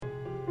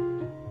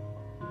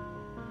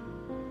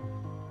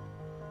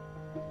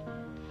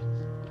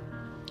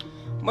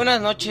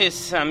Buenas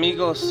noches,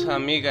 amigos,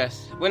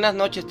 amigas. Buenas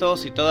noches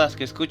todos y todas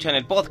que escuchan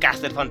el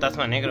podcast del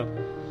Fantasma Negro.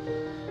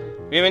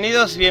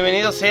 Bienvenidos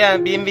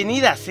sean,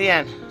 bienvenidas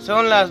sean.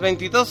 Son las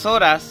 22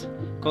 horas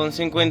con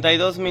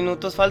 52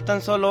 minutos.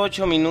 Faltan solo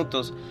 8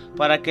 minutos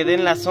para que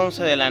den las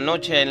 11 de la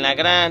noche en la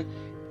gran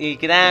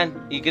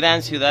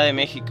Ciudad de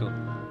México.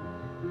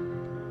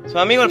 Su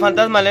amigo el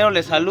Fantasma Negro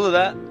les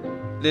saluda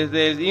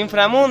desde el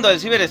inframundo del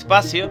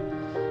ciberespacio,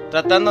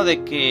 tratando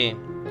de que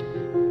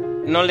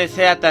no les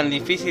sea tan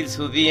difícil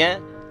su día.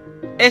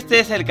 Este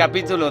es el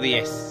capítulo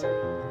 10.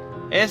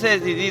 He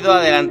decidido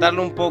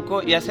adelantarlo un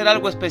poco y hacer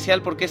algo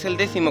especial porque es el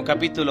 10º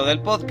capítulo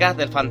del podcast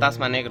del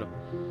Fantasma Negro.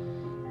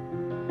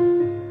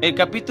 El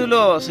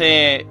capítulo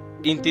se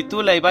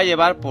intitula y va a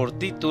llevar por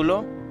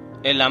título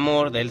El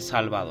amor del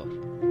Salvador.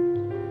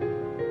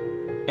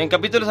 En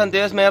capítulos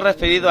anteriores me he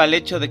referido al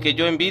hecho de que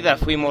yo en vida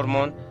fui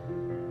mormón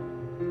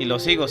y lo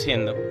sigo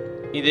siendo,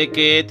 y de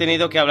que he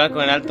tenido que hablar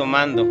con el alto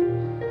mando,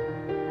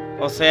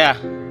 o sea,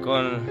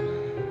 con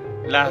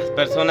las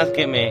personas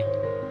que me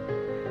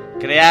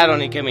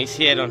crearon y que me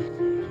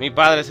hicieron, mi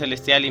Padre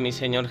Celestial y mi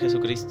Señor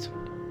Jesucristo.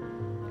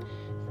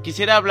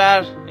 Quisiera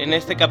hablar en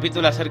este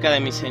capítulo acerca de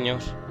mi Señor.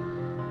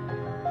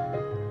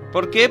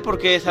 ¿Por qué?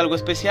 Porque es algo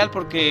especial,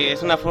 porque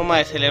es una forma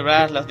de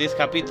celebrar los 10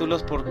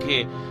 capítulos,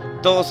 porque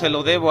todo se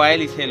lo debo a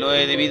Él y se lo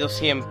he debido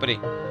siempre,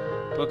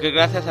 porque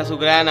gracias a su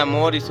gran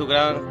amor y su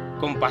gran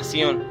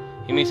compasión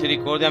y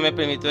misericordia me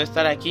permitió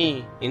estar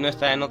aquí y no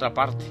estar en otra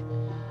parte,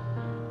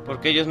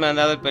 porque ellos me han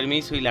dado el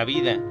permiso y la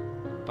vida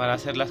para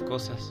hacer las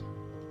cosas.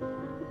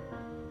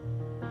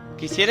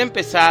 Quisiera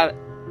empezar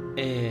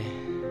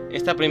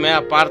esta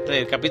primera parte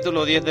del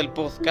capítulo 10 del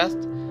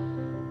podcast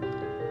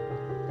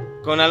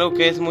con algo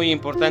que es muy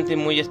importante y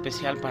muy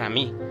especial para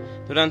mí.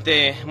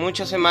 Durante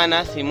muchas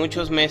semanas y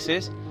muchos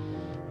meses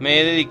me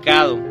he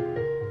dedicado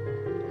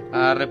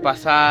a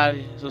repasar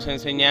sus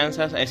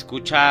enseñanzas, a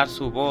escuchar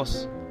su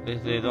voz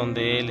desde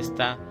donde Él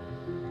está,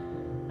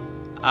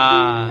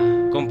 a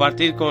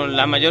compartir con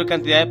la mayor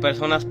cantidad de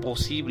personas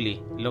posible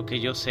lo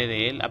que yo sé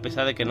de Él, a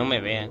pesar de que no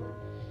me vean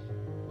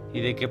y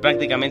de que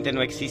prácticamente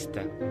no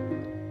exista.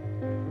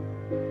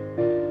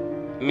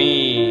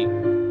 Mi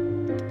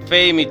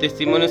fe y mi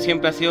testimonio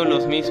siempre han sido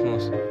los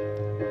mismos.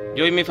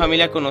 Yo y mi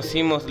familia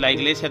conocimos la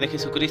Iglesia de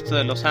Jesucristo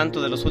de los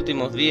Santos de los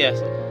Últimos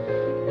Días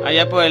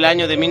allá por el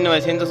año de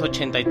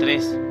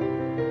 1983,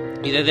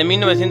 y desde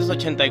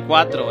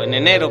 1984, en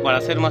enero para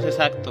ser más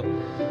exacto,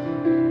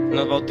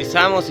 nos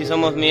bautizamos y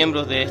somos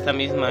miembros de esta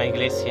misma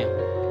iglesia.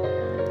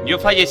 Yo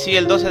fallecí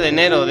el 12 de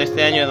enero de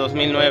este año de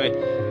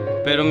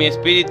 2009, pero mi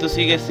espíritu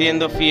sigue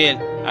siendo fiel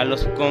a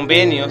los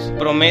convenios,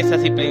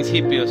 promesas y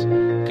principios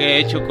que he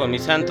hecho con mi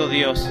santo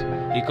Dios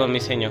y con mi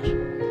Señor.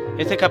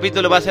 Este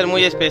capítulo va a ser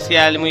muy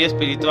especial, muy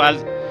espiritual,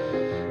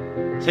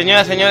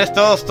 señoras, señores,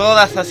 todos,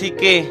 todas, así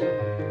que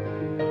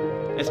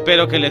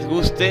espero que les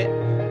guste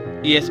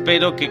y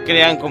espero que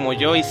crean como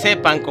yo y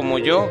sepan como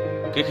yo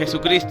que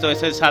Jesucristo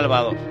es el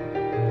Salvador.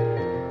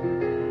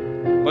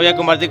 Voy a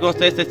compartir con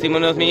ustedes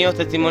testimonios míos,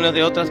 testimonios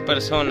de otras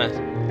personas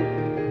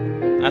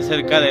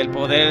acerca del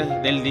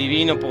poder, del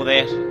divino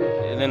poder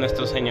de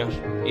nuestro Señor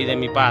y de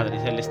mi Padre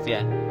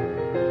Celestial.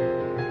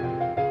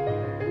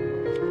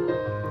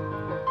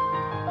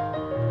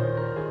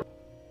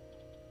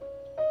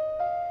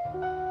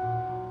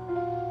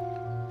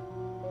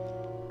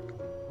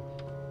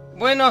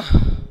 Bueno,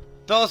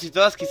 todos y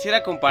todas,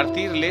 quisiera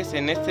compartirles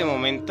en este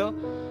momento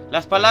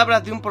las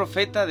palabras de un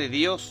profeta de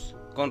Dios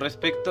con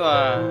respecto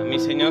a mi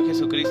Señor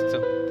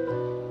Jesucristo.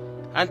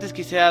 Antes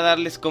quisiera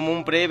darles como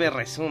un breve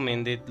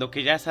resumen de lo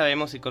que ya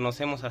sabemos y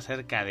conocemos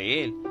acerca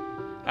de Él.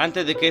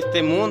 Antes de que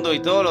este mundo y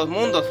todos los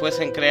mundos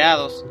fuesen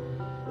creados,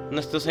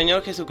 nuestro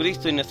Señor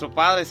Jesucristo y nuestro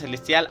Padre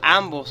Celestial,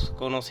 ambos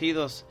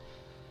conocidos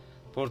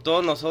por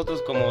todos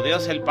nosotros como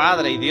Dios el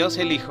Padre y Dios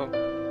el Hijo,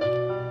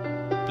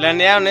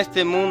 planearon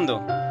este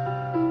mundo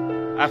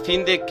a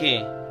fin de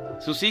que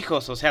sus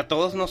hijos, o sea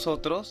todos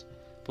nosotros,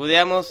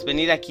 pudiéramos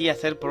venir aquí a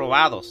ser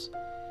probados,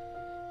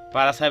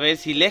 para saber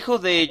si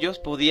lejos de ellos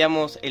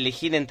podíamos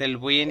elegir entre el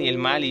bien y el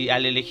mal, y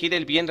al elegir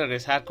el bien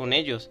regresar con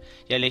ellos,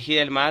 y al elegir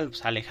el mal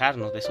pues,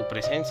 alejarnos de su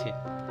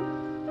presencia.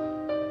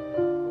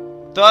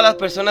 Todas las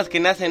personas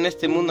que nacen en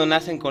este mundo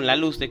nacen con la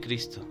luz de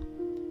Cristo.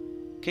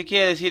 ¿Qué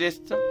quiere decir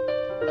esto?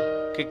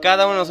 Que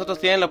cada uno de nosotros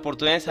tiene la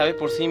oportunidad de saber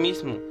por sí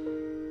mismo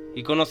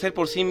y conocer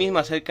por sí mismo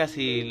acerca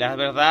de la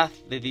verdad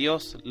de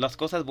Dios, las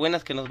cosas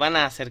buenas que nos van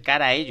a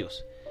acercar a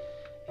ellos,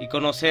 y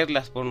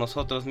conocerlas por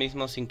nosotros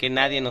mismos sin que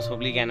nadie nos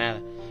obligue a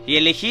nada, y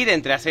elegir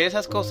entre hacer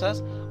esas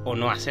cosas o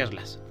no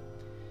hacerlas.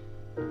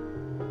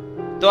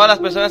 Todas las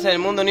personas en el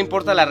mundo, no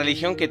importa la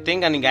religión que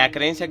tengan ni la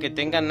creencia que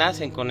tengan,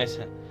 nacen con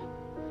ese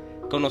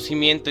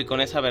conocimiento y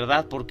con esa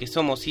verdad, porque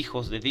somos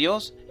hijos de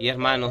Dios y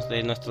hermanos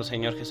de nuestro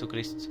Señor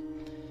Jesucristo.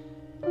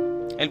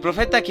 El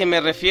profeta a quien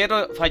me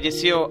refiero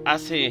falleció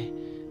hace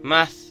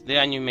más de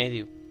año y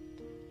medio.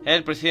 Era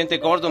el presidente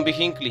Gordon B.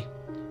 Hinckley,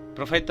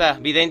 profeta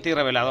vidente y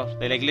revelador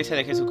de la Iglesia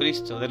de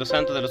Jesucristo de los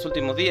Santos de los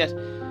Últimos Días,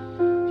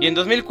 y en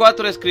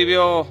 2004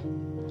 escribió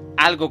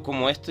algo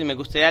como esto, y me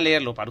gustaría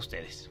leerlo para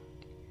ustedes.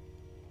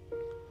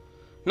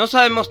 No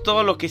sabemos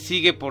todo lo que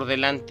sigue por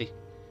delante.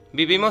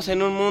 Vivimos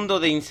en un mundo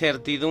de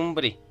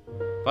incertidumbre.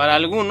 Para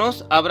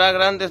algunos habrá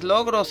grandes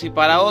logros y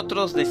para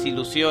otros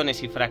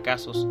desilusiones y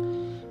fracasos.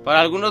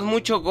 Para algunos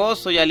mucho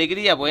gozo y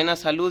alegría, buena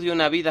salud y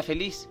una vida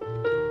feliz.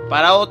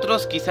 Para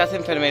otros quizás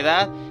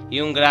enfermedad y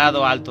un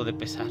grado alto de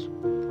pesar.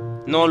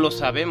 No lo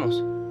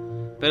sabemos,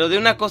 pero de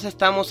una cosa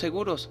estamos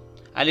seguros.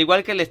 Al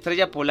igual que la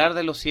estrella polar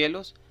de los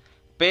cielos,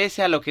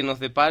 pese a lo que nos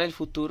depara el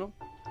futuro,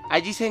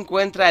 allí se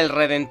encuentra el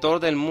Redentor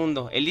del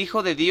mundo, el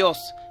Hijo de Dios,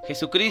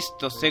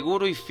 Jesucristo,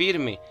 seguro y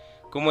firme,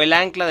 como el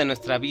ancla de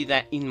nuestra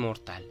vida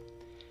inmortal.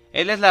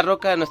 Él es la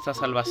roca de nuestra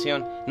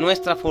salvación,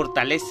 nuestra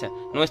fortaleza,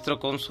 nuestro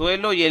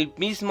consuelo y el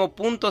mismo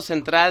punto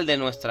central de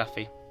nuestra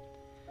fe.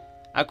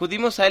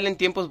 Acudimos a Él en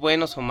tiempos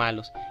buenos o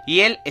malos,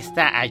 y Él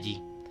está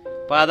allí,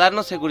 para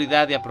darnos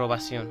seguridad y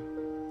aprobación.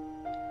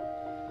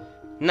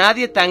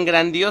 Nadie tan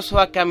grandioso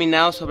ha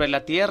caminado sobre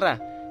la tierra,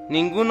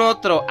 ningún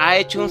otro ha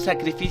hecho un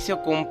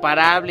sacrificio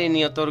comparable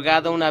ni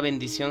otorgado una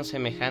bendición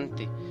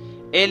semejante.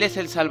 Él es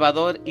el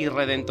Salvador y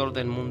Redentor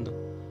del mundo.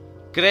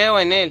 Creo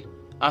en Él,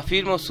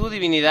 afirmo su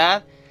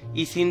divinidad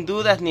y sin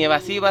dudas ni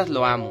evasivas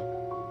lo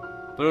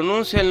amo.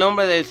 Pronuncio el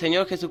nombre del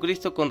Señor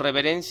Jesucristo con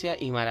reverencia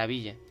y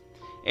maravilla.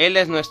 Él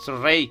es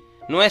nuestro Rey,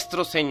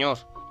 nuestro Señor,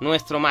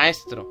 nuestro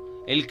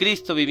Maestro, el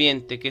Cristo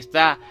viviente que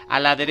está a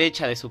la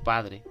derecha de su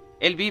Padre.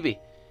 Él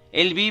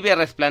vive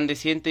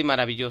resplandeciente y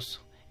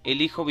maravilloso,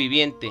 el Hijo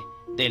viviente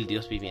del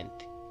Dios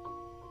viviente.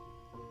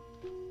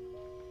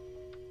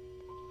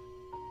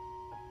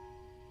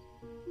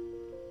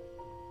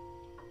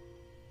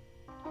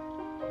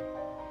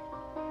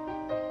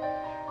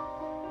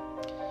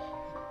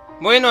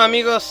 Bueno,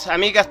 amigos,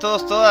 amigas,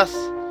 todas,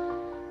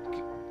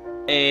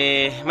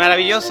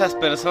 maravillosas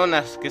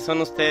personas que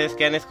son ustedes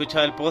que han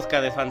escuchado el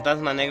podcast de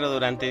Fantasma Negro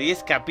durante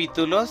 10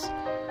 capítulos,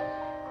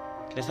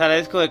 les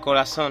agradezco de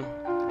corazón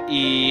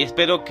y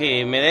espero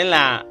que me den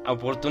la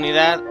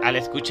oportunidad al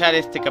escuchar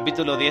este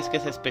capítulo 10, que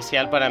es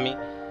especial para mí,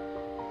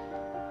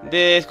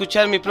 de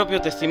escuchar mi propio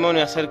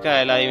testimonio acerca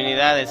de la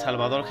divinidad del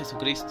Salvador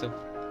Jesucristo.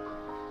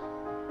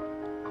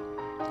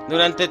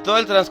 Durante todo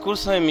el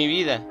transcurso de mi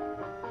vida,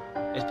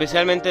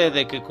 especialmente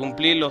desde que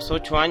cumplí los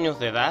 8 años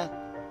de edad,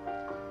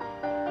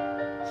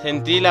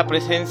 sentí la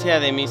presencia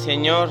de mi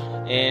Señor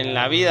en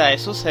la vida de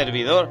su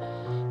servidor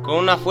con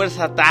una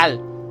fuerza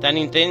tan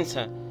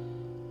intensa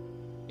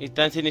y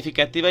tan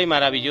significativa y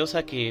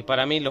maravillosa que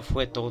para mí lo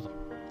fue todo.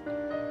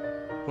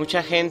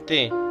 Mucha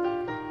gente,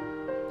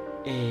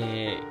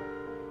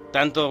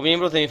 tanto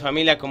miembros de mi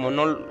familia como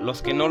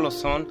los que no lo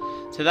son,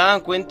 se daban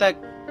cuenta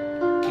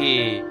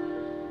que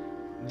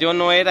yo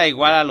no era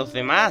igual a los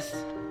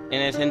demás,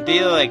 en el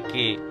sentido de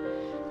que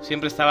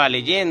siempre estaba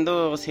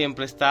leyendo,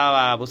 siempre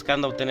estaba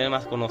buscando obtener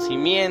más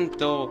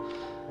conocimiento,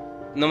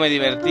 no me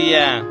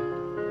divertía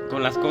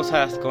con las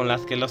cosas con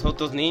las que los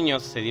otros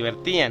niños se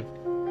divertían.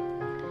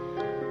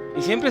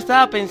 Y siempre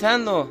estaba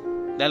pensando,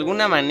 de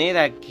alguna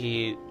manera,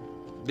 que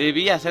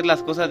debía hacer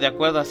las cosas de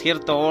acuerdo a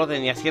cierto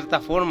orden y a cierta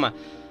forma,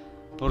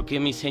 porque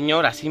mi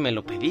Señor así me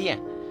lo pedía,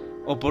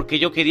 o porque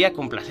yo quería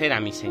complacer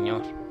a mi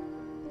Señor.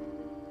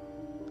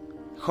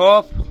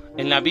 Job,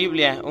 en la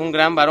Biblia, un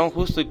gran varón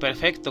justo y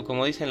perfecto,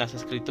 como dicen las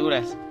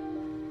Escrituras,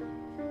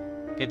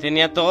 que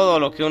tenía todo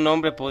lo que un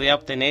hombre podía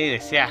obtener y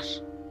desear.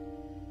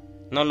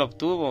 No lo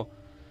obtuvo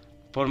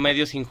por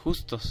medios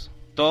injustos,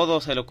 todo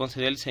se lo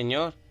concedió el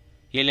Señor.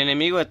 Y el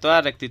enemigo de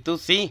toda rectitud,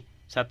 sí,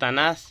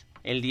 Satanás,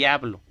 el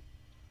diablo,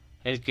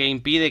 el que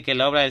impide que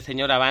la obra del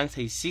Señor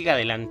avance y siga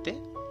adelante,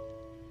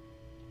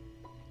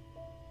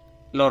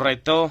 lo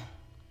retó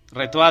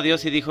a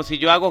Dios y dijo: si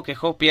yo hago que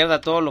Job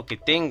pierda todo lo que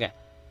tenga,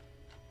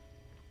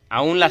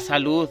 aún la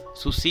salud,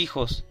 sus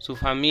hijos, su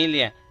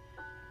familia,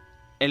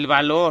 el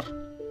valor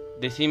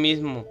de sí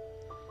mismo,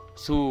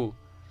 su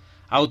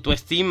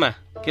autoestima,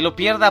 que lo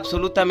pierda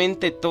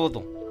absolutamente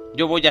todo,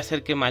 yo voy a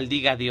hacer que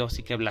maldiga a Dios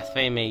y que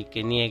blasfeme y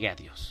que niegue a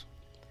Dios.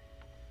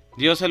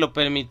 Dios se lo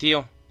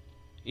permitió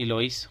y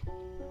lo hizo.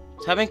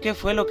 ¿Saben qué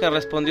fue lo que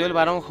respondió el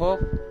varón Job?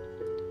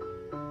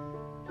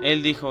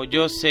 Él dijo: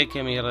 yo sé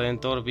que mi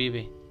Redentor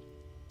vive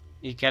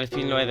y que al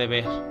fin lo he de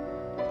ver.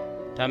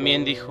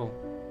 También dijo: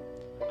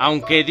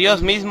 aunque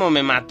Dios mismo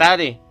me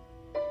matare,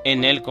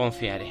 en Él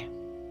confiaré.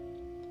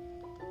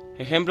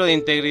 Ejemplo de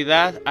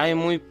integridad hay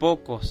muy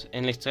pocos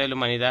en la historia de la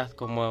humanidad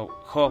como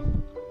Job,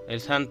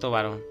 el santo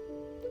varón.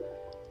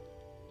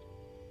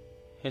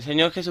 El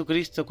Señor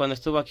Jesucristo, cuando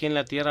estuvo aquí en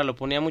la tierra, lo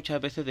ponía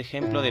muchas veces de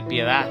ejemplo de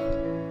piedad,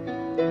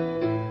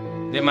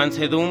 de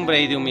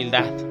mansedumbre y de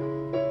humildad.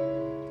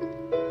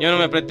 Yo no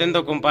me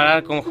pretendo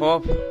comparar con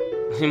Job,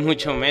 ni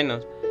mucho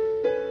menos,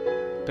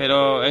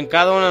 pero en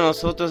cada uno de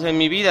nosotros en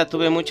mi vida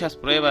tuve muchas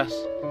pruebas,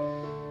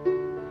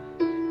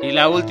 y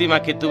la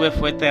última que tuve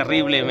fue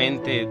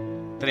terriblemente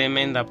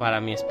tremenda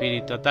para mi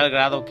espíritu, a tal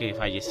grado que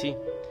fallecí.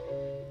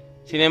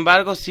 Sin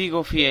embargo,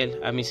 sigo fiel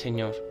a mi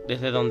Señor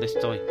desde donde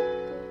estoy,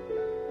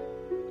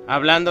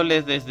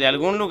 hablándoles desde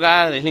algún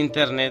lugar del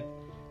internet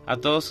a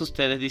todos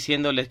ustedes,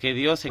 diciéndoles que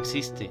Dios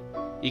existe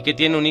y que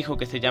tiene un Hijo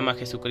que se llama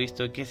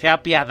Jesucristo y que se ha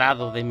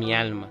apiadado de mi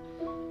alma,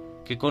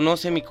 que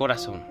conoce mi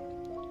corazón.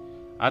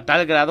 a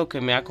tal grado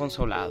que me ha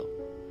consolado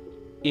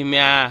y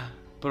me ha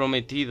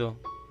prometido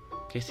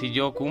que si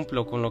yo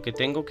cumplo con lo que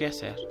tengo que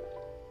hacer,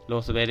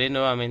 los veré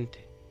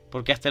nuevamente,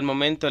 porque hasta el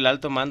momento el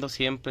alto mando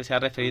siempre se ha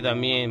referido a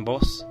mí en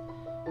voz.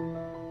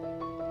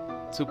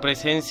 Su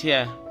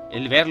presencia,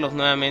 el verlos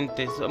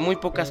nuevamente, muy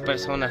pocas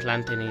personas la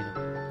han tenido.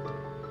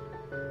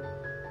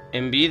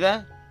 En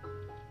vida,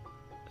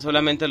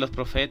 solamente los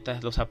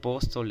profetas, los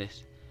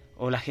apóstoles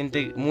o la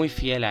gente muy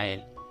fiel a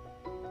él.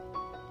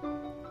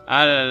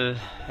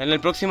 En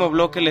el próximo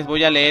bloque les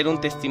voy a leer un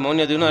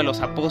testimonio de uno de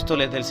los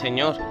apóstoles del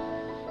Señor,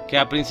 que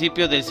a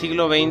principios del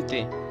siglo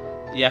XX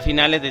y a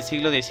finales del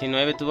siglo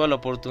XIX tuvo la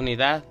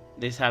oportunidad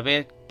de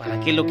saber para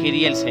qué lo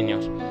quería el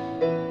Señor.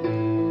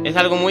 Es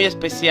algo muy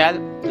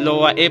especial,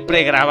 lo he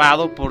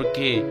pregrabado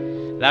porque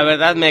la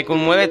verdad me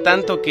conmueve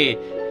tanto que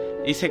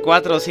hice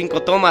 4 o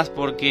 5 tomas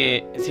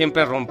porque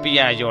siempre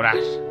rompía a llorar.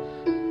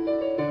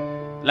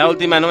 La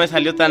última no me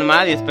salió tan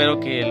mal y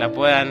espero que la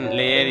puedan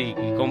leer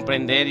y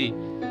comprender, y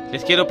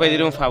les quiero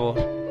pedir un favor.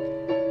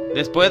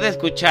 Después de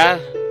escuchar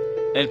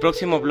el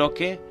próximo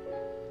bloque,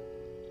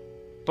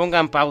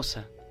 pongan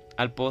pausa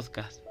al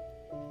podcast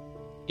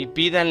y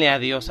pídanle a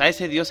Dios, a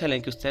ese Dios en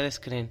el que ustedes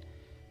creen,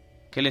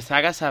 que les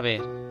haga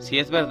saber si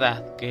es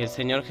verdad que el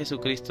Señor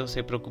Jesucristo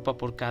se preocupa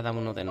por cada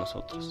uno de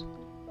nosotros.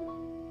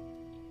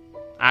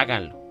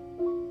 Háganlo.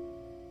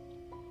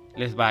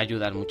 Les va a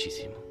ayudar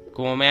muchísimo,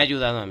 como me ha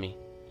ayudado a mí.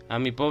 A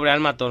mi pobre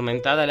alma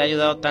atormentada le ha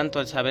ayudado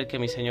tanto el saber que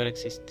mi Señor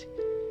existe.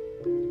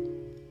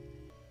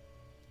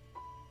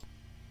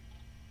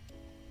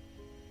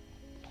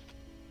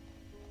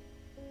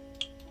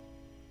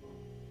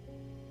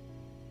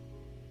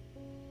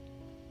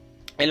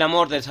 El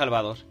amor del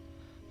Salvador,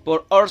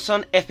 por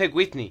Orson F.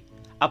 Whitney,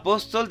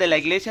 apóstol de la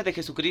Iglesia de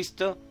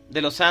Jesucristo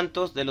de los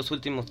Santos de los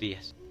Últimos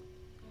Días.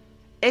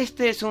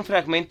 Este es un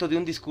fragmento de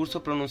un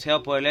discurso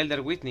pronunciado por el Elder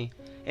Whitney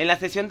en la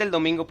sesión del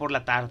domingo por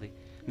la tarde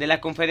de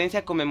la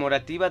conferencia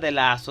conmemorativa de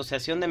la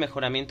Asociación de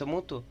Mejoramiento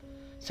Mutuo,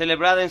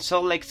 celebrada en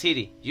Salt Lake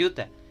City,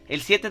 Utah,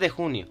 el 7 de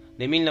junio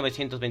de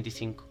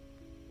 1925.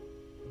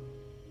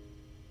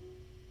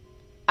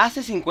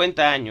 Hace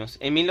 50 años,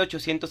 en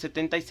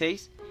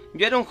 1876,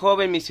 yo era un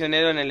joven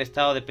misionero en el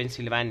estado de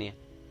Pensilvania.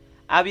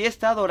 Había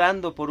estado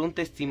orando por un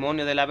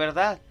testimonio de la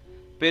verdad,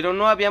 pero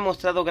no había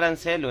mostrado gran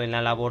celo en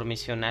la labor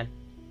misional.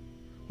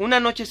 Una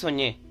noche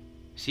soñé,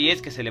 si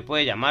es que se le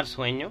puede llamar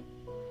sueño,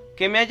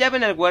 que me hallaba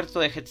en el huerto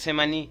de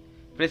Getsemaní,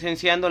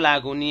 presenciando la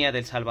agonía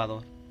del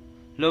Salvador.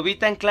 Lo vi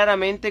tan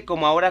claramente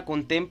como ahora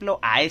contemplo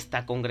a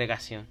esta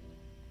congregación.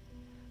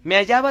 Me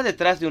hallaba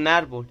detrás de un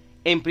árbol,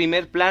 en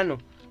primer plano,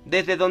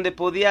 desde donde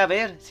podía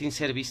ver sin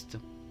ser visto.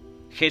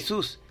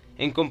 Jesús,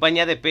 en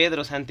compañía de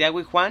Pedro,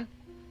 Santiago y Juan,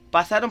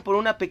 pasaron por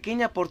una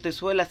pequeña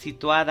portezuela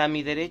situada a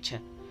mi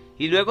derecha,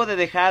 y luego de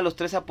dejar a los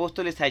 3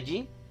 apóstoles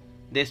allí,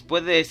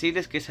 después de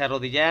decirles que se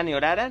arrodillaran y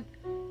oraran,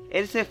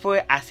 él se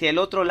fue hacia el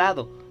otro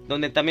lado,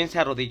 donde también se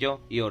arrodilló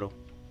y oró.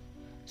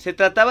 Se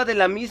trataba de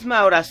la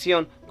misma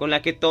oración con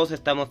la que todos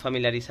estamos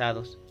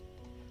familiarizados.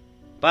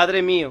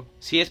 Padre mío,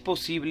 si es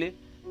posible,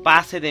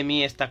 pase de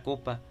mí esta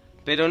copa,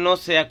 pero no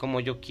sea como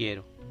yo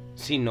quiero,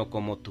 sino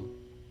como tú.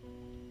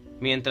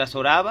 Mientras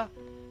oraba,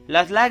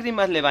 las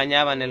lágrimas le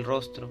bañaban el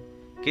rostro,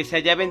 que se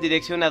hallaba en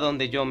dirección a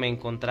donde yo me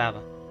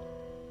encontraba.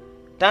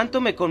 Tanto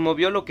me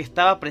conmovió lo que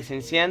estaba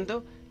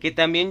presenciando, que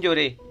también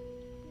lloré,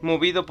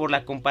 movido por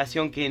la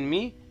compasión que en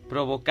mí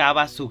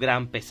provocaba su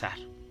gran pesar.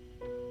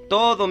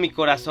 Todo mi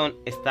corazón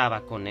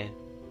estaba con él.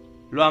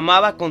 Lo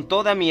amaba con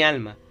toda mi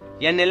alma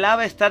y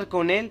anhelaba estar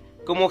con él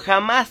como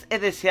jamás he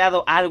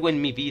deseado algo en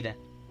mi vida.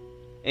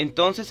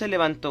 Entonces se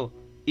levantó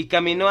y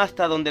caminó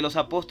hasta donde los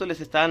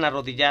apóstoles estaban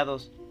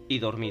arrodillados y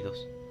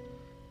dormidos.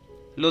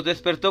 Los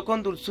despertó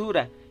con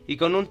dulzura y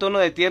con un tono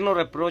de tierno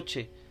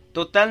reproche,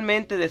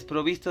 totalmente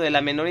desprovisto de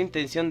la menor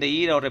intención de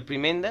ira o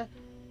reprimenda,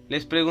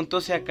 les preguntó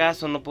si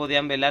acaso no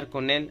podían velar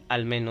con él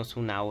al menos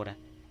una hora.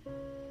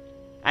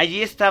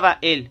 Allí estaba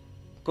él,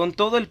 con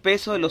todo el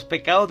peso de los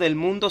pecados del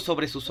mundo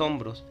sobre sus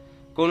hombros,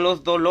 con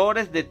los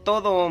dolores de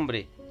todo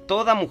hombre,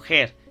 toda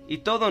mujer y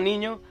todo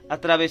niño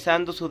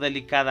atravesando su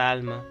delicada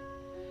alma,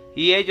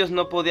 y ellos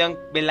no podían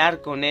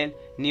velar con él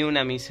ni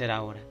una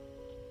mísera hora.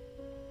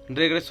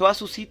 Regresó a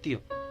su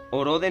sitio,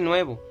 oró de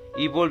nuevo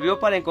y volvió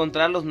para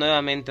encontrarlos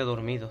nuevamente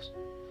dormidos.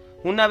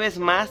 Una vez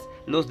más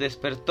los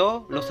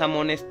despertó, los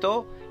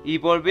amonestó y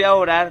volvió a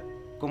orar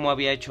como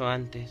había hecho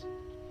antes.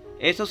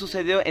 Eso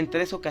sucedió en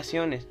 3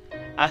 ocasiones,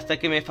 hasta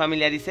que me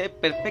familiaricé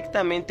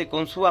perfectamente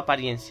con su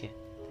apariencia,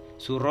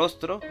 su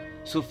rostro,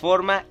 su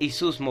forma y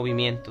sus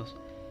movimientos.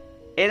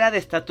 Era de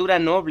estatura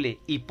noble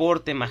y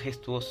porte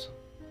majestuoso,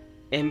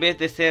 en vez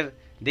de ser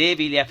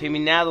débil y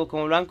afeminado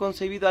como lo han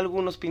concebido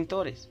algunos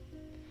pintores.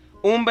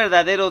 Un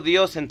verdadero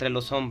Dios entre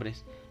los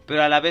hombres,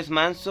 pero a la vez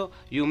manso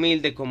y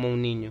humilde como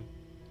un niño.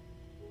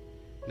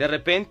 De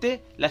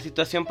repente, la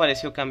situación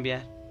pareció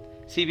cambiar.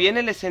 Si bien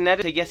el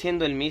escenario seguía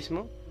siendo el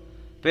mismo,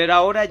 pero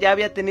ahora ya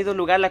había tenido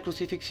lugar la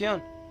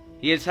crucifixión,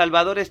 y el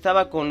Salvador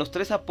estaba con los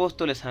 3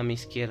 apóstoles a mi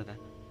izquierda.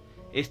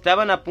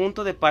 Estaban a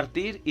punto de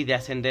partir y de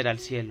ascender al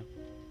cielo.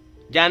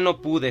 Ya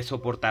no pude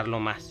soportarlo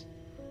más.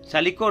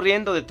 Salí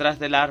corriendo detrás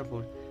del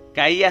árbol,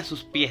 caí a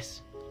sus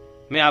pies,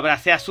 me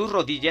abracé a sus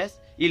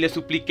rodillas y le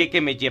supliqué que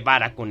me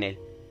llevara con él.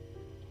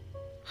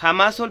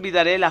 Jamás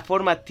olvidaré la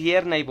forma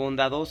tierna y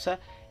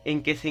bondadosa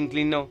en que se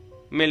inclinó,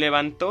 me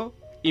levantó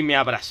y me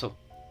abrazó.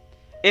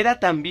 Era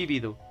tan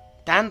vívido,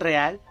 tan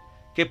real,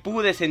 que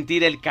pude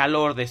sentir el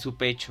calor de su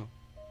pecho.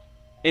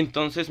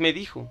 Entonces me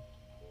dijo: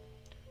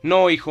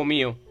 «No, hijo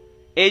mío,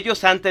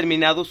 ellos han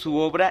terminado su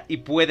obra y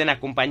pueden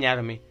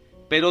acompañarme,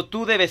 pero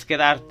tú debes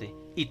quedarte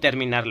y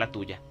terminar la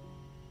tuya».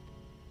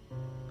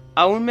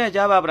 Aún me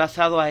hallaba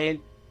abrazado a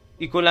él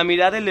y con la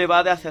mirada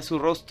elevada hacia su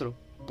rostro,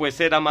 pues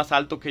era más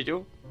alto que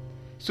yo.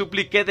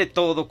 Supliqué de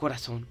todo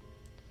corazón: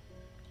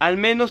 «Al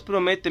menos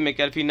prométeme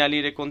que al final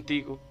iré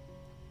contigo».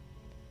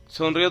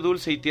 Sonrió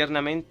dulce y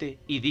tiernamente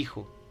y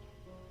dijo: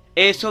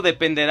 «Eso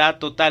dependerá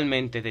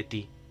totalmente de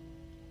ti».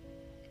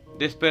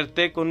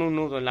 Desperté con un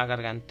nudo en la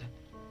garganta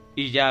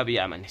y ya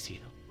había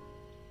amanecido.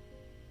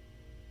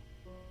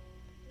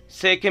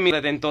 Sé que mi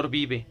Redentor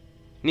vive,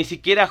 ni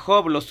siquiera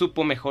Job lo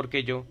supo mejor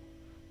que yo.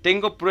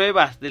 Tengo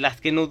pruebas de las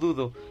que no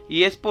dudo,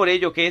 y es por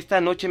ello que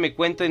esta noche me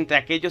cuento entre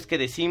aquellos que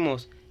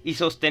decimos y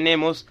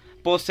sostenemos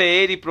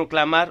poseer y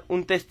proclamar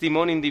un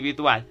testimonio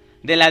individual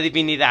de la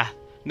divinidad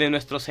de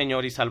nuestro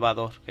Señor y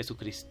Salvador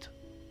Jesucristo.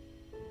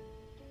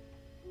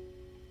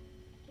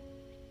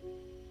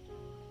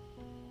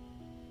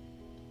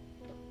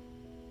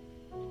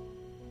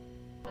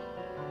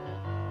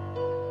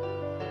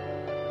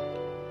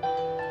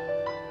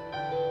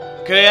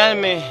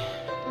 Créanme,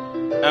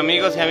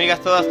 amigos y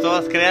amigas,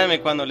 todas,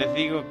 créanme cuando les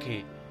digo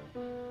que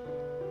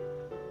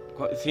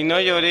si no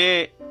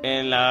lloré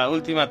en la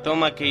última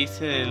toma que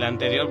hice del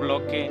anterior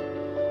bloque,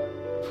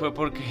 fue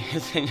porque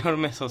el Señor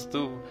me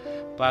sostuvo,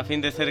 para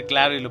fin de ser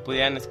claro y lo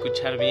pudieran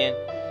escuchar bien.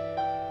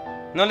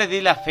 No le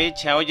di la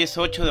fecha, hoy es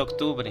 8 de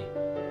octubre.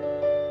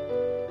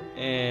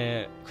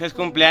 Es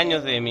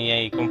cumpleaños de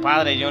mi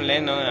compadre John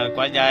Lennon, al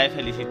cual ya he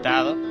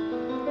felicitado.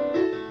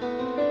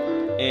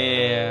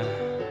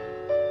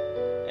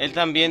 Él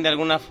también de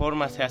alguna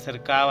forma se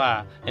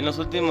acercaba, en los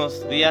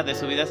últimos días de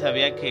su vida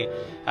sabía que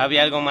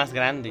había algo más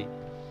grande.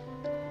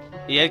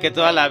 Y él, que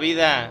toda la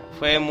vida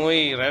fue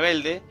muy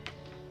rebelde,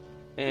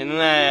 en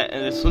una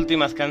de sus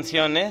últimas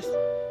canciones,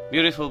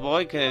 Beautiful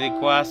Boy, que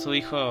dedicó a su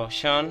hijo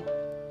Sean,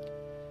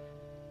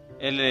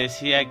 él le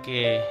decía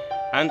que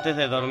antes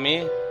de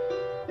dormir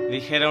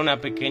dijera una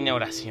pequeña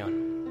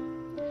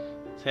oración.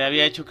 Se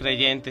había hecho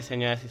creyente,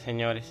 señoras y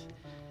señores,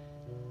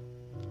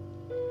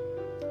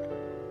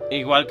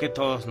 igual que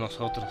todos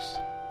nosotros.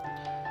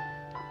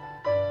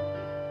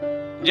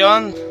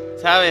 John,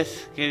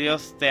 sabes que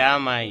Dios te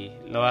ama y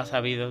lo has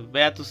sabido.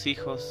 Ve a tus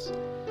hijos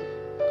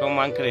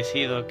cómo han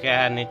crecido, qué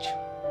han hecho.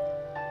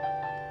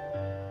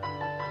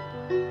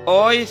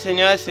 Hoy,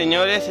 señoras y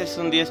señores, es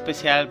un día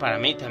especial para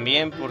mí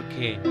también,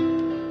 porque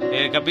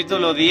el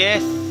capítulo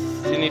 10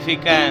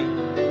 significa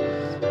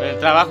el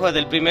trabajo desde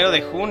el 1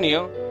 de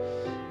junio.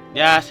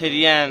 Ya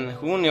serían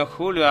junio,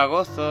 julio,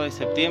 agosto,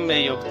 septiembre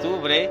y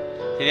octubre.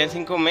 Serían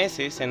 5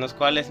 meses en los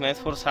cuales me he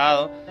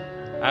esforzado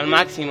al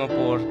máximo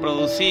por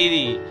producir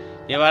y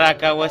llevar a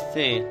cabo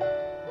este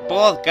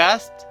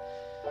podcast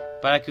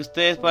para que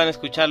ustedes puedan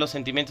escuchar los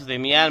sentimientos de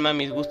mi alma,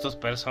 mis gustos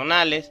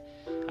personales,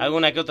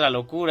 alguna que otra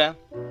locura,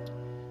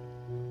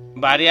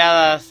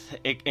 variadas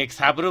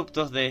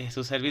exabruptos de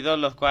su servidor,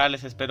 los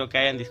cuales espero que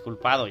hayan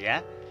disculpado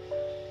ya,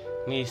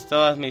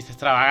 todas mis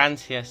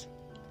extravagancias,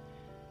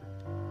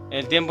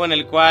 el tiempo en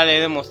el cual me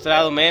he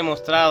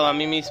demostrado a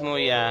mí mismo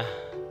y a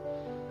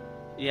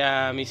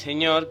mi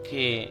Señor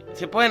que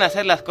se pueden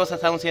hacer las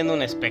cosas aún siendo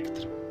un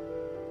espectro.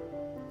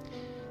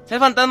 Ser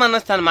fantasma no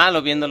es tan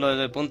malo viéndolo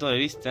desde el punto de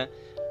vista.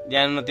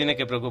 Ya no tiene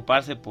que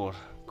preocuparse por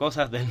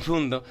cosas del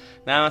mundo,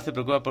 nada más se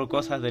preocupa por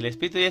cosas del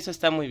espíritu, y eso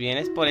está muy bien.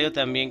 Es por ello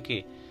también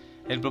que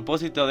el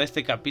propósito de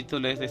este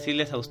capítulo es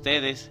decirles a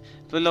ustedes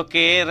pues lo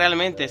que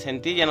realmente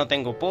sentí. Ya no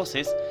tengo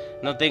poses,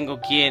 no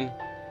tengo quien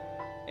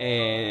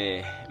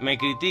me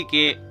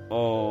critique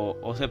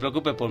o se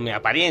preocupe por mi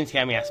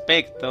apariencia, mi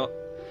aspecto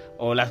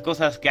o las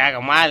cosas que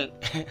hago mal.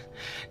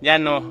 ya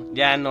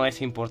no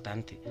es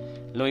importante.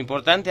 Lo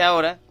importante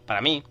ahora,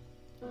 para mí,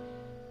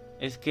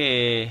 es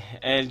que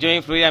yo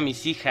influir a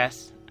mis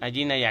hijas, a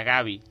Gina y a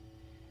Gaby,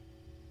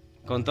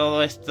 con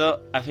todo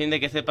esto, a fin de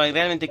que sepan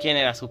realmente quién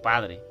era su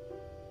padre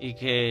y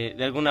que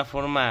de alguna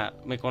forma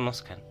me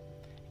conozcan.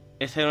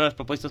 Ese es uno de los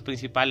propósitos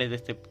principales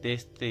de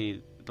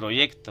este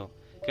proyecto,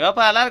 que va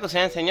para largo,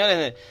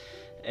 señores.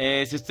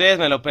 Si ustedes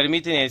me lo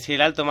permiten, y si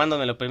el alto mando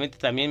me lo permite,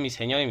 también mi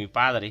Señor y mi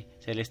Padre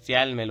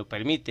Celestial me lo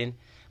permiten,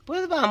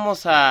 pues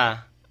vamos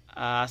a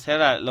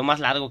hacer lo más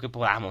largo que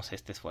podamos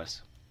este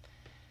esfuerzo.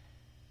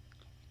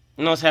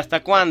 No sé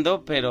hasta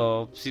cuándo,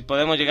 pero si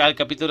podemos llegar al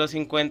capítulo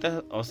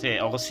 50 o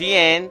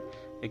 100,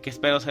 que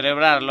espero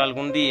celebrarlo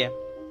algún día,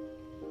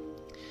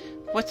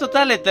 pues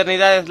total, la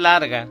eternidad es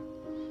larga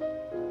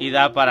y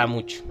da para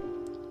mucho.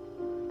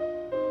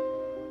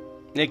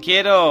 Les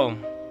quiero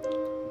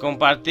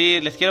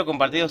compartir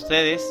a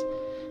ustedes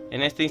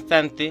en este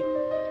instante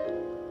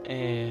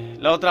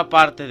la otra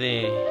parte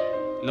de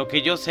lo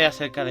que yo sé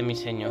acerca de mi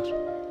Señor.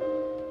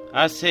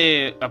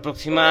 Hace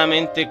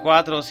aproximadamente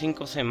 4 o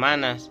 5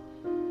 semanas,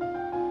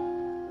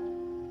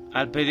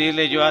 al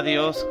pedirle yo a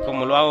Dios,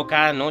 como lo hago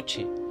cada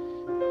noche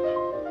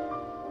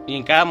y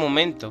en cada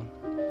momento,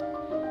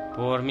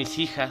 por mis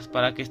hijas,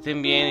 para que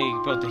estén bien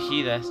y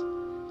protegidas,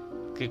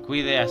 que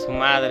cuide a su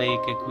madre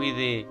y que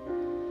cuide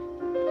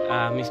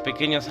a mis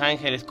pequeños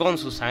ángeles con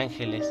sus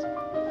ángeles.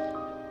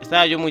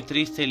 Estaba yo muy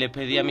triste y le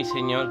pedí a mi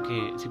Señor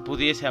que si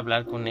pudiese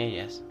hablar con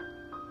ellas,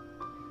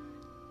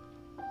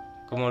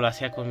 como lo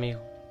hacía conmigo.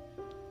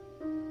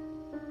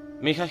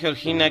 Mi hija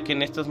Georgina, que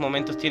en estos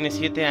momentos tiene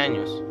 7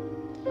 años,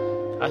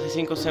 hace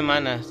 5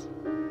 semanas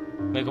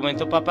me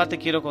comentó: papá, te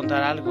quiero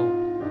contar algo.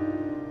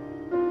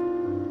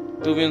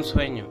 Tuve un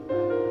sueño.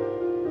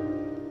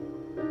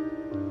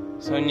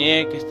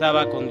 Soñé que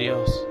estaba con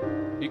Dios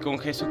y con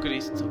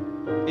Jesucristo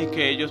y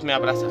que ellos me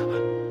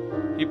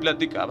abrazaban y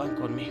platicaban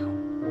conmigo.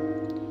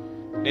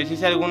 Les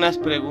hice algunas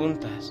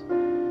preguntas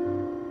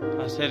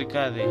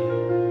acerca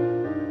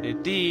de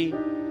ti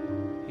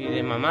y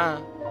de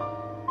mamá.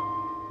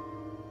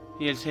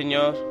 Y el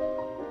Señor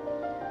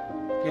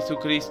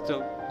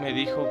Jesucristo me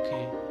dijo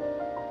que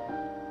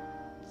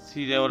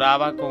si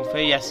oraba con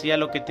fe y hacía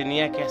lo que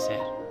tenía que hacer,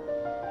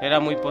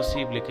 era muy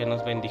posible que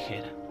nos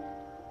bendijera.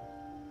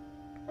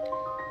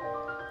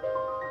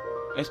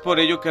 Es por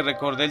ello que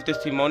recordé el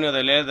testimonio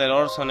del elder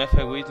Orson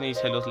F. Whitney y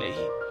se los leí.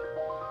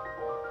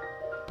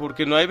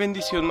 Porque no hay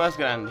bendición más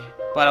grande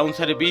para un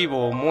ser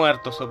vivo o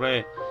muerto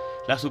sobre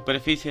la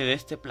superficie de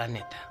este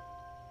planeta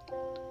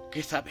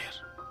que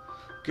saber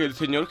que el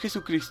Señor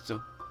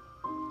Jesucristo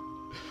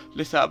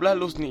les habla a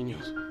los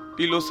niños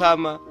y los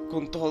ama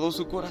con todo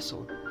su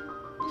corazón.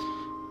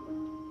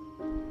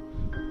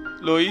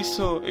 Lo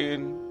hizo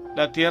en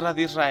la tierra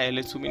de Israel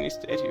en su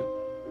ministerio.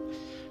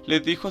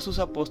 Les dijo a sus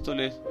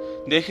apóstoles: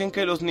 dejen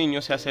que los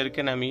niños se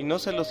acerquen a mí, no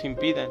se los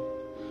impidan,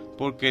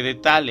 porque de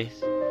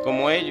tales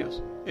como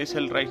ellos es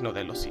el reino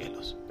de los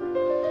cielos.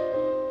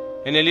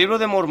 En el libro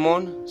de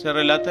Mormón se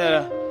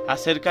relata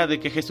acerca de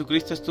que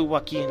Jesucristo estuvo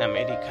aquí en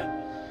América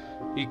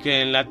y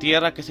que en la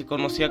tierra que se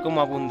conocía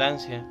como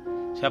abundancia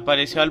se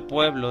apareció al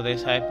pueblo de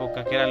esa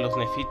época, que eran los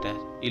nefitas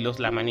y los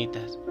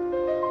lamanitas.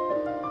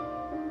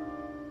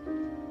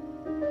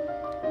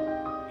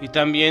 Y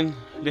también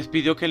les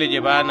pidió que le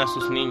llevaran a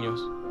sus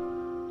niños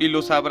y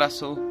los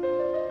abrazó.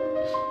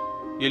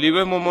 Y el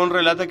libro de Mormón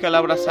relata que al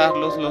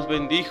abrazarlos los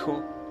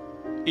bendijo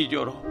y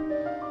lloró.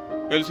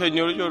 El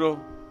Señor lloró,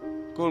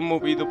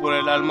 conmovido por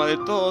el alma de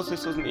todos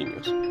esos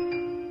niños.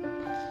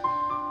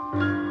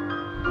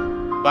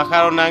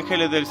 Bajaron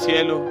ángeles del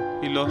cielo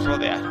y los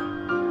rodearon.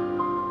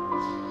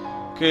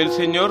 Que el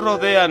Señor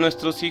rodea a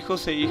nuestros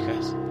hijos e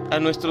hijas, a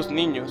nuestros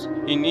niños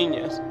y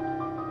niñas,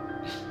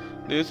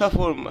 de esa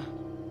forma,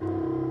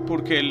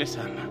 porque Él les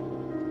ama.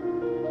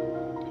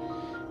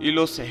 Y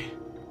lo sé,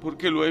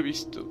 porque lo he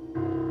visto.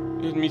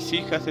 En mis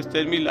hijas está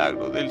el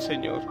milagro del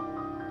Señor,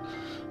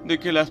 de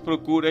que las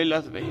procura y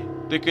las ve,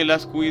 de que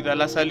las cuida,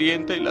 las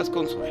alienta y las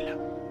consuela.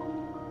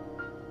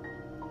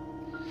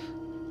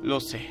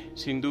 Lo sé,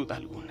 sin duda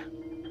alguna.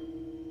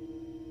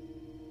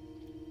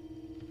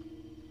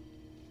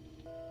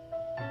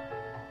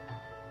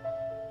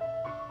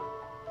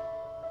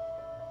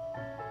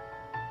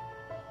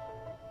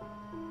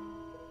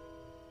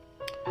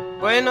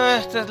 Bueno,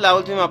 esta es la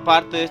última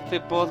parte de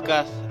este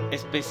podcast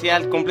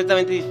especial,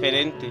 completamente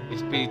diferente,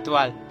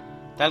 espiritual.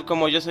 Tal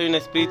como yo soy un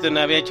espíritu y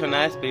no había hecho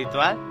nada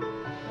espiritual,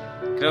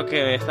 creo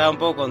que estaba un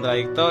poco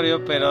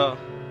contradictorio, pero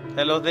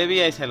se los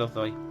debía y se los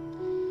doy.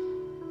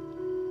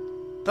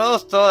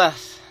 Todos,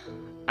 todas,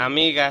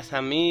 amigas,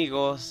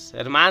 amigos,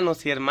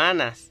 hermanos y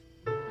hermanas,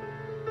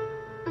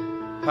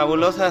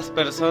 fabulosas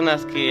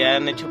personas que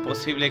han hecho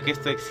posible que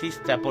esto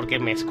exista porque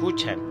me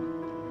escuchan.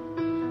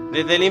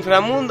 Desde el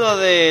inframundo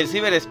del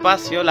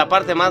ciberespacio, la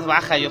parte más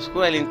baja y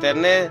oscura del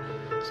internet,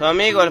 su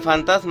amigo el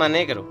fantasma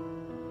negro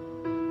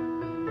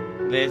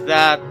les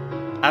da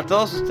a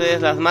todos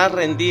ustedes las más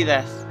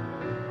rendidas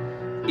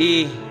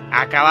y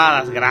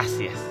acabadas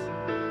gracias.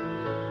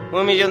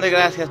 1.000.000 de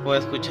gracias por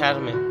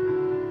escucharme,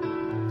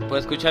 por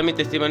escuchar mi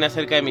testimonio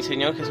acerca de mi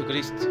Señor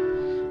Jesucristo,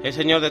 el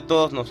Señor de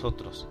todos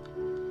nosotros.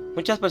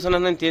 Muchas personas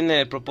no entienden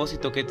el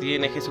propósito que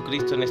tiene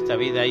Jesucristo en esta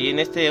vida, y en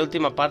esta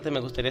última parte me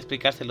gustaría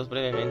explicárselos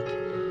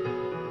brevemente.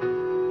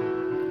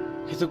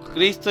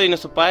 Jesucristo y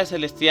nuestro Padre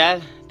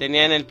Celestial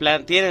tienen el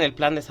plan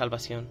de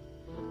salvación.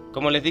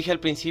 Como les dije al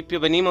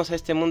principio, venimos a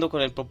este mundo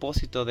con el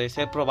propósito de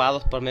ser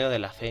probados por medio de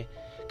la fe,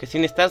 que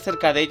sin estar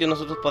cerca de ellos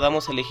nosotros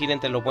podamos elegir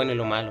entre lo bueno y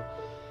lo malo.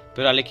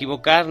 Pero al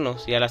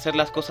equivocarnos y al hacer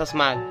las cosas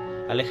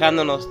mal,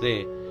 alejándonos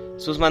de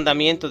sus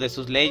mandamientos, de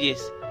sus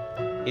leyes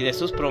y de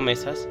sus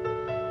promesas,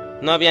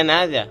 no había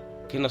nada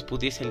que nos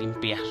pudiese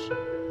limpiar.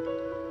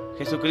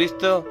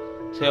 Jesucristo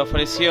se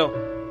ofreció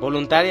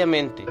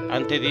voluntariamente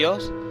ante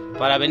Dios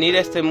para venir a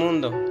este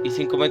mundo y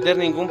sin cometer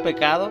ningún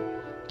pecado,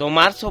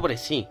 tomar sobre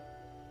sí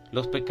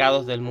los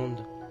pecados del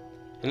mundo.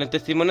 En el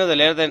testimonio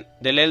del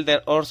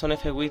elder Orson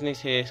F. Whitney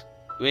se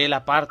ve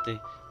la parte,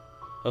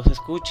 o se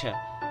escucha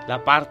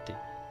la parte,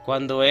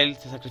 cuando él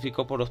se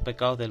sacrificó por los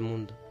pecados del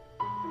mundo.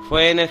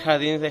 Fue en el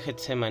jardín de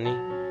Getsemaní,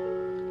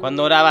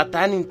 cuando oraba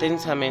tan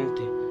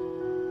intensamente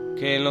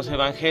que en los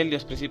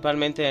evangelios,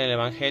 principalmente en el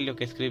evangelio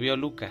que escribió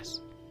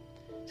Lucas,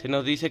 se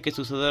nos dice que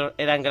su sudor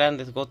eran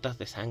grandes gotas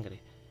de sangre,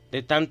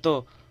 de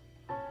tanto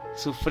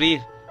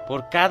sufrir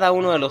por cada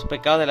uno de los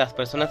pecados de las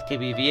personas que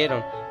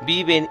vivieron,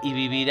 viven y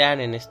vivirán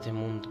en este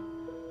mundo.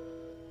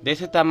 De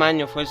ese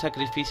tamaño fue el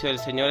sacrificio del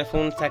Señor,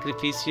 fue un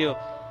sacrificio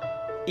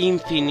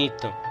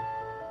infinito.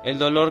 El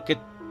dolor que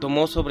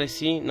tomó sobre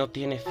sí no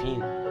tiene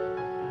fin,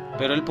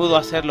 pero Él pudo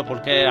hacerlo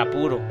porque Él era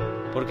puro,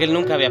 porque Él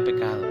nunca había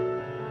pecado.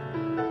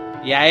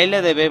 Y a Él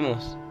le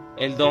debemos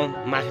el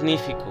don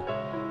magnífico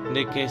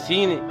de que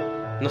si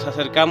nos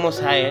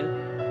acercamos a Él,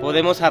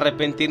 podemos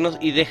arrepentirnos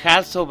y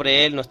dejar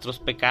sobre Él nuestros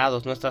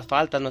pecados, nuestras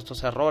faltas,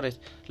 nuestros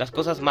errores, las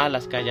cosas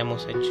malas que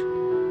hayamos hecho.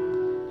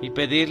 Y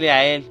pedirle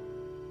a Él,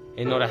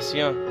 en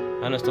oración,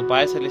 a nuestro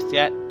Padre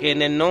Celestial, que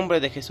en el nombre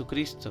de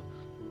Jesucristo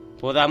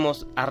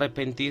podamos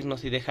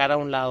arrepentirnos y dejar a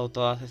un lado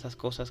todas esas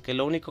cosas que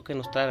lo único que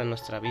nos traen a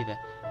nuestra vida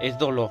es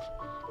dolor,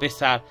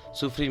 pesar,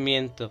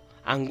 sufrimiento,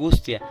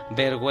 angustia,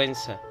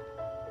 vergüenza,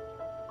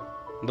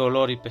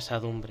 dolor y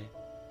pesadumbre.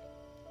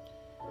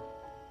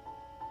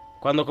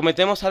 Cuando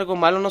cometemos algo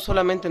malo no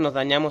solamente nos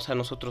dañamos a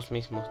nosotros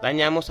mismos,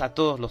 dañamos a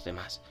todos los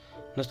demás,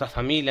 nuestra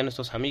familia,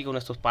 nuestros amigos,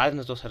 nuestros padres,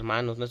 nuestros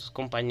hermanos, nuestros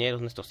compañeros,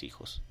 nuestros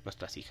hijos,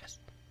 nuestras hijas.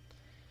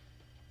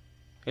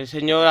 El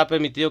Señor ha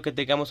permitido que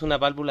tengamos una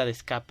válvula de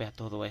escape a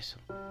todo eso.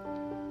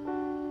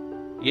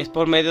 Y es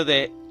por medio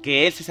de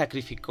que Él se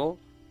sacrificó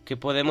que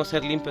podemos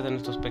ser limpios de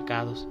nuestros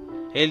pecados.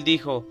 Él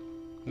dijo,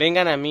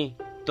 vengan a mí,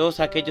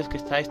 todos aquellos que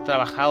estáis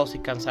trabajados y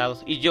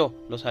cansados, y yo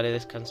los haré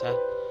descansar.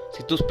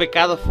 Si tus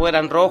pecados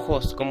fueran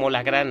rojos como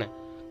la grana,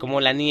 como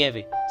la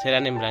nieve,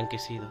 serán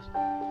emblanquecidos.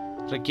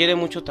 Requiere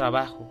mucho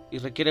trabajo y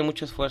requiere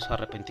mucho esfuerzo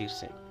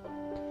arrepentirse,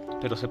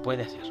 pero se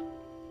puede hacer.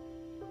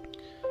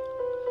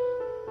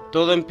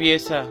 Todo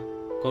empieza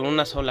con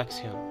una sola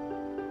acción.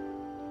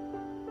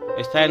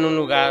 Estar en un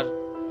lugar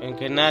en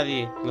que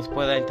nadie nos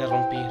pueda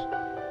interrumpir.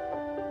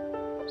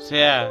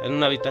 Sea en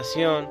una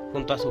habitación,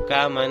 junto a su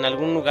cama, en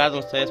algún lugar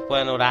donde ustedes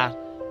puedan orar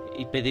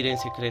y pedir en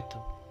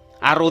secreto.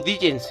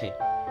 Arrodíllense,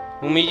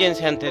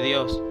 humíllense ante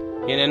Dios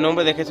y en el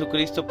nombre de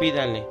Jesucristo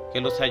pídanle que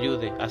los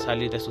ayude a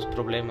salir de sus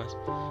problemas,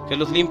 que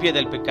los limpie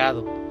del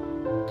pecado,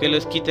 que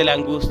les quite la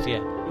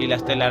angustia y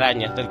las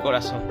telarañas del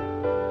corazón.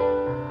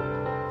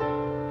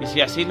 Y si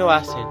así lo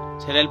hacen,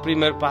 será el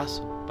primer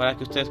paso para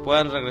que ustedes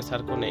puedan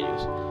regresar con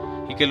ellos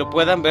y que lo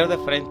puedan ver de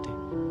frente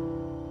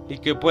y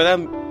que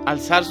puedan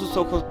alzar sus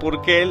ojos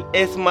porque Él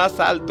es más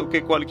alto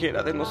que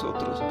cualquiera de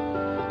nosotros.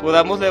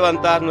 Podamos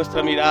levantar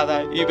nuestra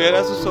mirada y ver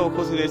a sus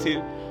ojos y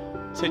decir,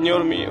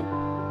 Señor mío,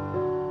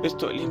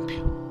 estoy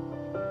limpio.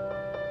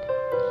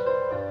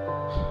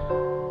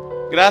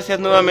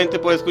 Gracias nuevamente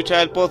por escuchar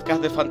el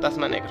podcast de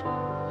Fantasma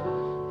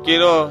Negro.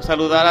 Quiero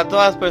saludar a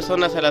todas las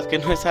personas a las que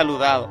no he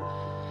saludado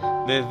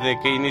desde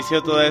que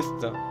inició todo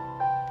esto,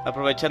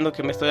 aprovechando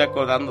que me estoy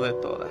acordando de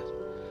todas.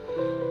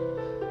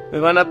 Me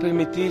van a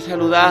permitir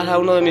saludar a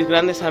uno de mis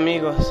grandes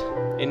amigos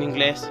en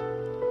inglés,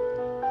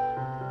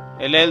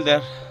 el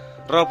elder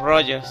Rob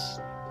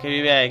Rogers, que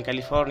vive en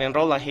California, en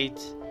Roland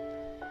Heights.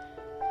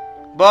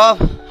 Bob,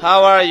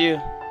 how are you?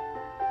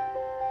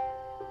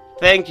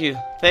 Thank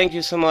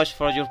you so much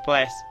for your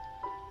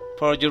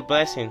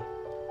blessing.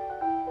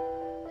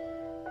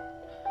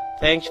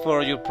 Thanks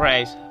for your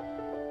praise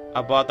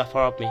about the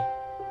four of me.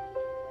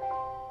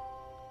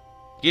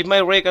 Give my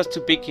regards to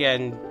Vicky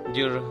and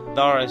your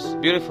daughters,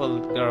 beautiful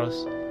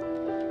girls.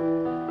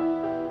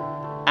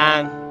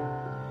 And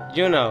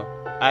you know,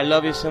 I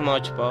love you so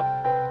much, Bob.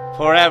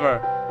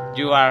 Forever,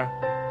 you are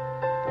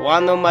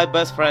one of my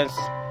best friends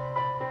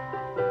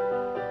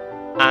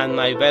and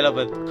my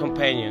beloved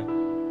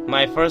companion,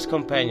 my first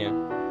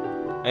companion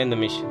in the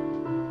mission.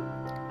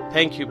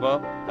 Thank you,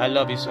 Bob. I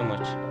love you so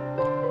much.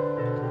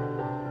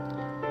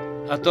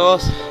 A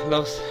todos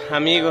los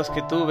amigos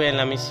que tuve en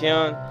la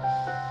misión,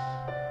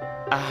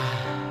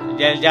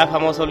 ya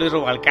famoso Luis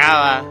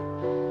Rubalcaba,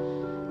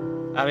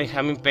 a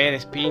Benjamín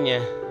Pérez Piña,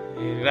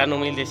 el gran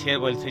humilde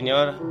siervo del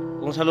Señor,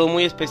 un saludo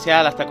muy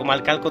especial hasta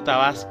Comalcalco,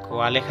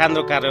 Tabasco, a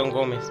Alejandro Carreón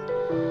Gómez,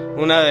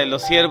 uno de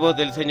los siervos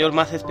del Señor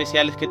más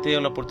especiales que he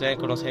tenido la oportunidad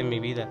de conocer en mi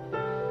vida.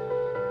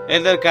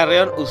 Elder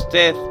Carreón,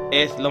 usted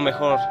es lo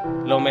mejor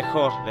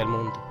del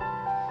mundo.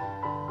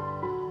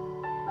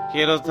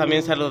 Quiero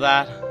también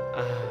saludar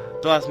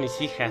a todas mis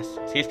hijas,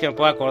 si es que me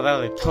puedo acordar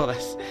de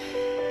todas,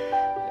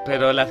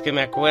 pero las que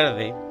me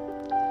acuerde,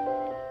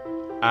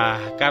 a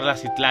Carla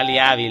Citlali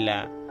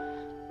Ávila,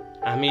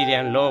 a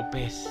Miriam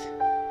López,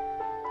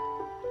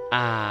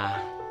 a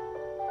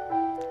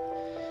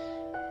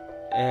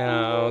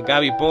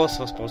Gaby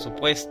Pozos, por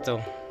supuesto,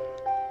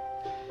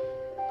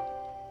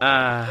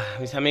 a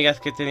mis amigas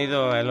que he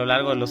tenido a lo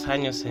largo de los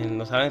años en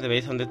los salones de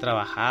belleza donde he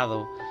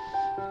trabajado,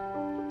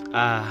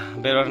 a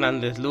Vero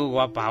Hernández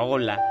Lugo, a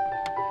Paola,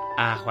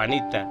 a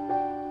Juanita,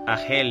 a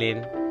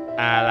Helen,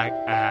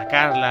 a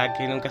Carla,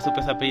 que nunca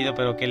supe su apellido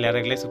pero que le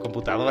arreglé su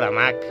computadora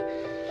Mac,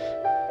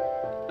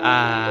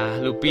 a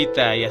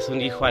Lupita y a su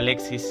hijo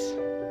Alexis,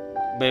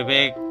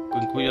 bebé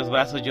en cuyos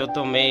brazos yo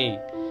tomé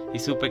y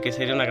supe que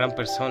sería una gran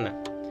persona.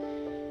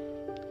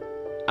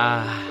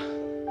 A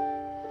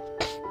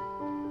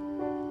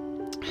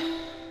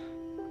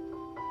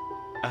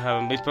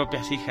mis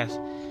propias hijas,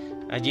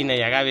 a Gina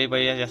y a Gaby,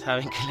 pues ellas ya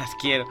saben que las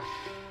quiero.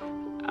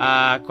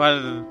 A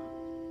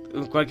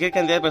cualquier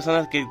cantidad de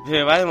personas que se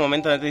me va de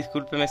momento,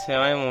 discúlpeme, se me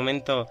va de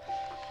momento,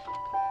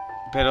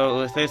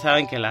 pero ustedes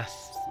saben que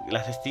las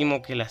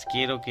estimo, que las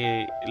quiero,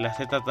 que las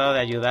he tratado de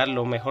ayudar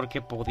lo mejor que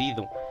he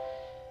podido.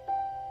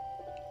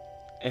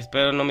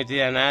 Espero no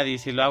omitir a nadie,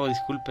 si lo hago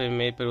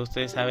discúlpenme, pero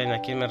ustedes saben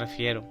a quién me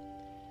refiero.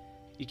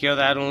 Y quiero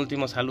dar un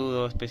último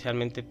saludo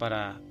especialmente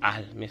para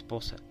Al, mi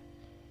esposa.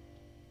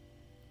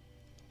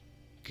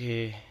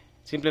 Que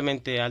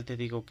simplemente, Al, te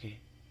digo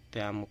que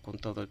te amo con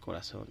todo el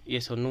corazón y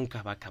eso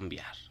nunca va a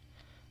cambiar.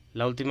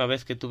 La última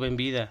vez que tuve en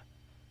vida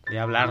de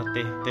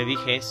hablarte, te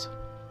dije eso.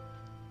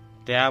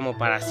 Te amo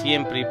para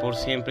siempre y por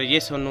siempre y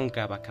eso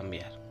nunca va a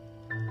cambiar.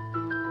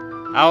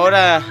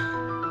 Ahora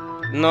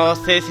no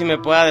sé si me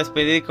pueda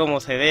despedir como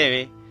se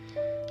debe.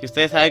 Y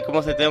ustedes saben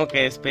cómo se tengo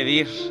que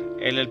despedir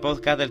en el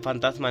podcast del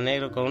Fantasma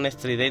Negro con un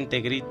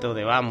estridente grito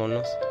de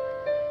vámonos.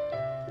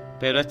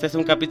 Pero este es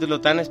un capítulo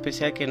tan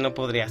especial que no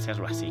podría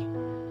hacerlo así.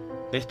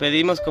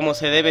 Despedimos como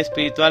se debe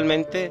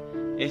espiritualmente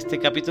este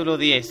capítulo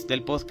 10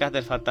 del podcast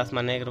del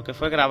Fantasma Negro, que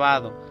fue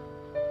grabado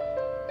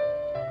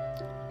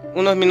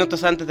unos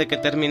minutos antes de que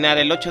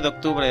terminara el 8 de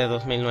octubre de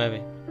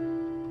 2009.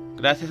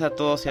 Gracias a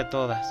todos y a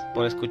todas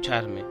por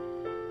escucharme.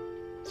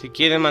 Si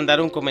quieren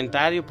mandar un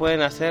comentario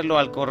pueden hacerlo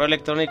al correo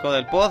electrónico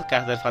del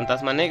podcast del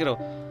Fantasma Negro,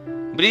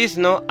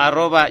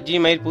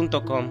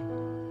 brisno@gmail.com,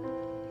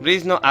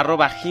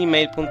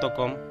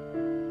 brisno@gmail.com,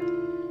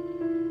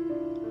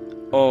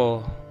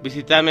 o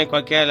visitarme en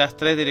cualquiera de las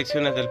 3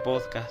 direcciones del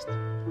podcast: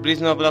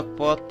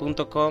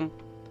 brisnoblogspot.com,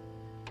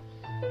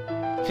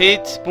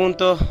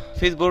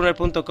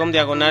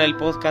 feeds.feedburner.com/el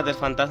podcast del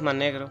Fantasma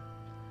Negro,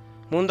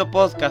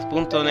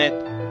 mundopodcast.net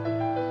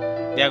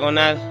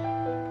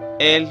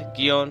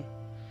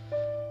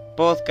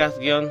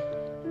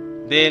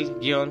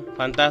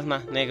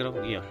 /el-podcast-del-fantasma negro-.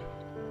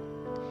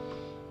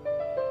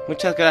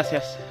 Muchas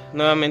gracias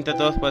nuevamente a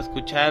todos por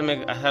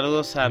escucharme.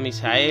 Saludos a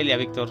Misael y a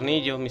Víctor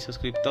Nillo, mis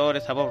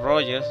suscriptores, a Bob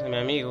Rogers, mi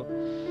amigo,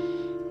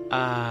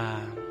 a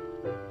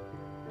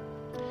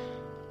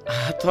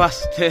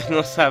todas ustedes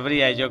no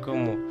sabría yo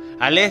cómo.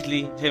 A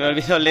Leslie, se me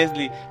olvidó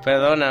Leslie,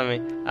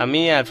 perdóname. A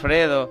mí, a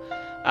Alfredo,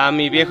 a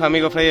mi viejo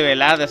amigo Freddy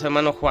Velarde, a su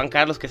hermano Juan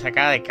Carlos que se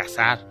acaba de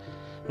casar.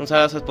 Un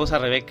saludo a su esposa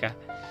Rebeca.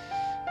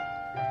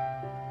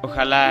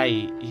 Ojalá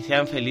y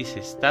sean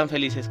felices, tan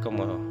felices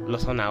como lo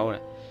son ahora,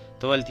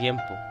 todo el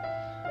tiempo.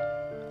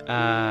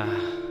 A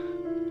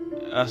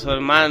su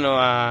hermano,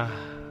 a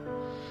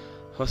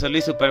José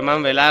Luis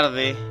Superman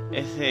Velarde.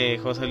 Ese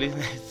José Luis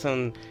es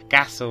un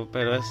caso,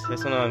 pero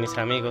es uno de mis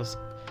amigos,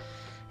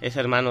 es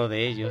hermano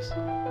de ellos.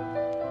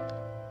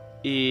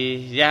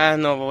 Y ya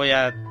no voy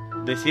a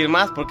decir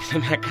más porque se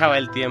me acaba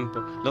el tiempo.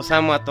 Los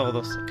amo a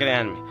todos,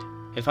 créanme.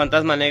 El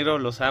Fantasma Negro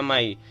los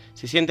ama, y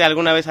si siente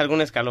alguna vez algún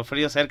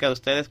escalofrío cerca de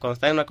ustedes cuando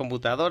está en una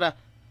computadora,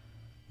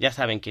 ya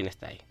saben quién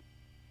está ahí.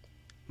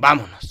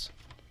 ¡Vámonos!